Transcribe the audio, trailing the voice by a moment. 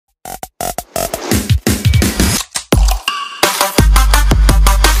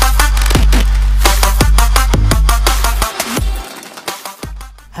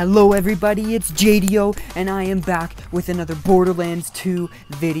Hello everybody, it's JDO, and I am back with another Borderlands 2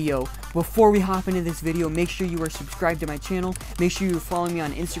 video. Before we hop into this video, make sure you are subscribed to my channel. Make sure you're following me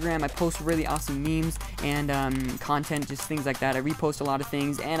on Instagram. I post really awesome memes and content, just things like that. I repost a lot of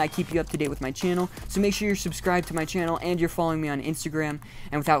things, and I keep you up to date with my channel. So make sure you're subscribed to my channel and you're following me on Instagram.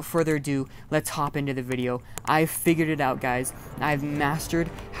 And without further ado, let's hop into the video. I've figured it out, guys. I've mastered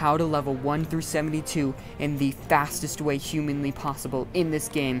how to level 1 through 72 in the fastest way humanly possible in this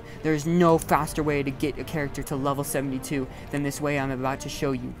game. There's no faster way to get a character to level 72 than this way I'm about to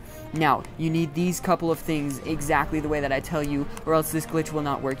show you. Now, you need these couple of things exactly the way that I tell you, or else this glitch will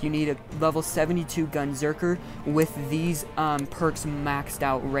not work. You need a level 72 Gunzerker with these perks maxed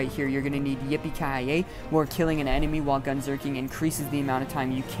out right here. You're going to need Yippee-Ki-Yay, where killing an enemy while Gunzerking increases the amount of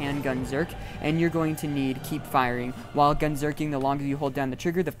time you can Gunzerk, and you're going to need Keep Firing. While Gunzerking, the longer you hold down the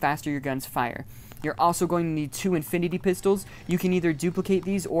trigger, the faster your guns fire. You're also going to need 2 infinity pistols. You can either duplicate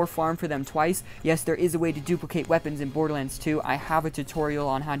these or farm for them twice. Yes, there is a way to duplicate weapons in Borderlands 2. I have a tutorial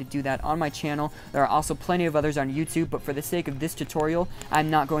on how to do that on my channel. There are also plenty of others on YouTube, but for the sake of this tutorial, I'm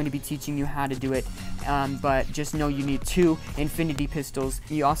not going to be teaching you how to do it. But just know you need 2 infinity pistols.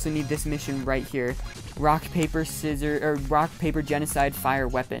 You also need this mission right here. Rock, paper, scissors, or rock, paper, genocide, fire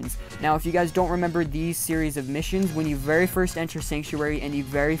weapons. Now, if you guys don't remember these series of missions, when you very first enter Sanctuary and you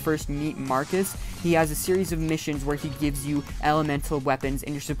very first meet Marcus, he has a series of missions where he gives you elemental weapons,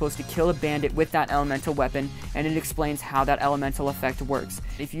 and you're supposed to kill a bandit with that elemental weapon, and it explains how that elemental effect works.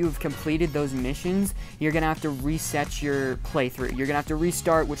 If you've completed those missions, you're gonna have to reset your playthrough. You're gonna have to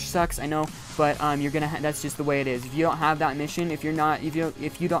restart, which sucks, I know, but that's just the way it is. If you don't have that mission, if you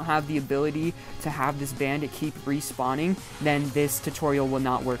don't have the ability to have this bandit keep respawning, then this tutorial will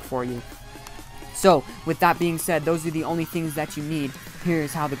not work for you. So, with that being said, those are the only things that you need.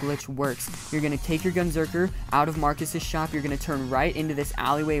 Here's how the glitch works. You're going to take your Gunzerker out of Marcus's shop. You're going to turn right into this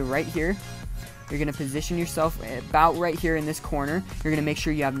alleyway right here. You're going to position yourself about right here in this corner. You're going to make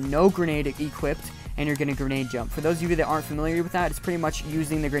sure you have no grenade equipped, and you're going to grenade jump. For those of you that aren't familiar with that, it's pretty much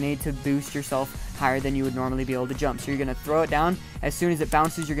using the grenade to boost yourself higher than you would normally be able to jump. So you're going to throw it down. As soon as it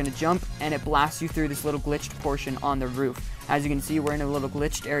bounces, you're going to jump, and it blasts you through this little glitched portion on the roof. As you can see, we're in a little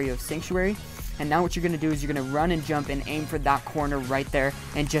glitched area of Sanctuary. And now what you're going to do is you're going to run and jump and aim for that corner right there,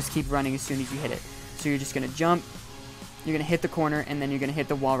 and just keep running as soon as you hit it. So you're just going to jump, you're going to hit the corner, and then you're going to hit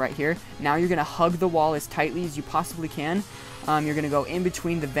the wall right here. Now you're going to hug the wall as tightly as you possibly can. You're going to go in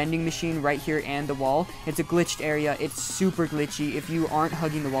between the vending machine right here and the wall. It's a glitched area. It's super glitchy. If you aren't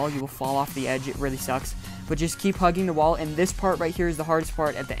hugging the wall, you will fall off the edge. It really sucks. But just keep hugging the wall, and this part right here is the hardest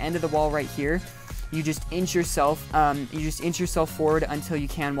part. At the end of the wall right here, you just inch yourself forward until you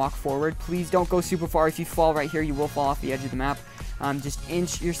can walk forward. Please don't go super far. If you fall right here, you will fall off the edge of the map. Just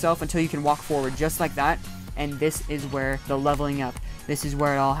inch yourself until you can walk forward, just like that. And this is where the leveling up, this is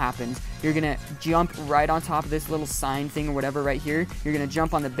where it all happens. You're gonna jump right on top of this little sign thing or whatever right here. You're gonna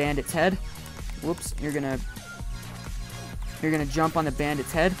jump on the bandit's head. Whoops, you're gonna jump on the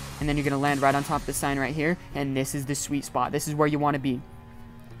bandit's head, and then you're gonna land right on top of the sign right here, and this is the sweet spot. This is where you want to be.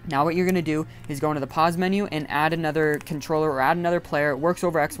 Now what you're going to do is go into the pause menu and add another controller or add another player. It works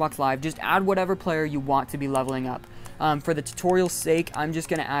over Xbox Live. Just add whatever player you want to be leveling up. For the tutorial's sake, I'm just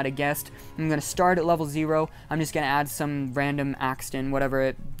going to add a guest. I'm going to start at level 0. I'm just going to add some random Axton,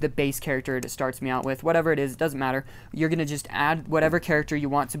 whatever the base character it starts me out with. Whatever it is, it doesn't matter. You're going to just add whatever character you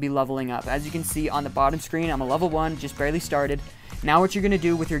want to be leveling up. As you can see on the bottom screen, I'm a level 1, just barely started. Now what you're going to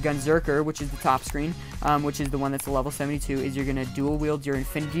do with your Gunzerker, which is the top screen, which is the one that's a level 72, is you're going to dual wield your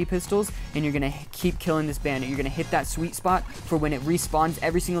infinity pistols, and you're going to keep killing this bandit. You're going to hit that sweet spot for when it respawns.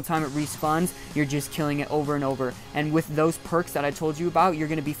 Every single time it respawns, you're just killing it over and over. And with those perks that I told you about, you're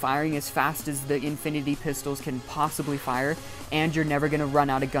going to be firing as fast as the infinity pistols can possibly fire, and you're never going to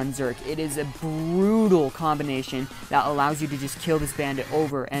run out of Gunzerk. It is a brutal combination that allows you to just kill this bandit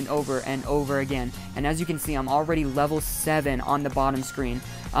over and over and over again. And as you can see, I'm already level 7 on the bottom screen.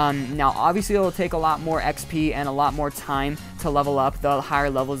 Now obviously it'll take a lot more XP and a lot more time to level up the higher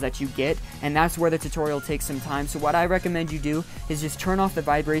levels that you get, and that's where the tutorial takes some time. So what I recommend you do is just turn off the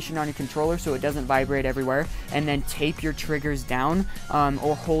vibration on your controller so it doesn't vibrate everywhere, and then tape your triggers down,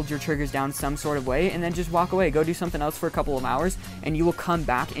 or hold your triggers down some sort of way, and then just walk away. Go do something else for a couple of hours, and you will come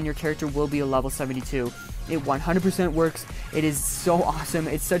back and your character will be a level 72. It 100% works. It is so awesome.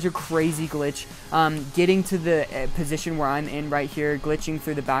 It's such a crazy glitch. Getting to the position where I'm in right here, glitching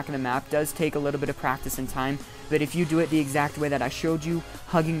through the back of the map, does take a little bit of practice and time. But if you do it the exact way that I showed you,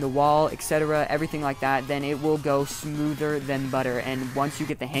 hugging the wall, etc., everything like that, then it will go smoother than butter. And once you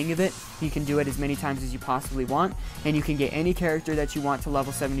get the hang of it, you can do it as many times as you possibly want, and you can get any character that you want to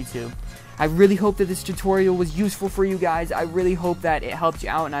level 72. I really hope that this tutorial was useful for you guys. I really hope that it helped you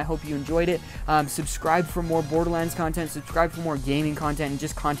out, and I hope you enjoyed it. Subscribe for more Borderlands content, subscribe for more gaming content, and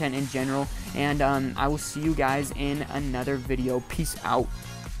just content in general, and I will see you guys in another video. Peace out.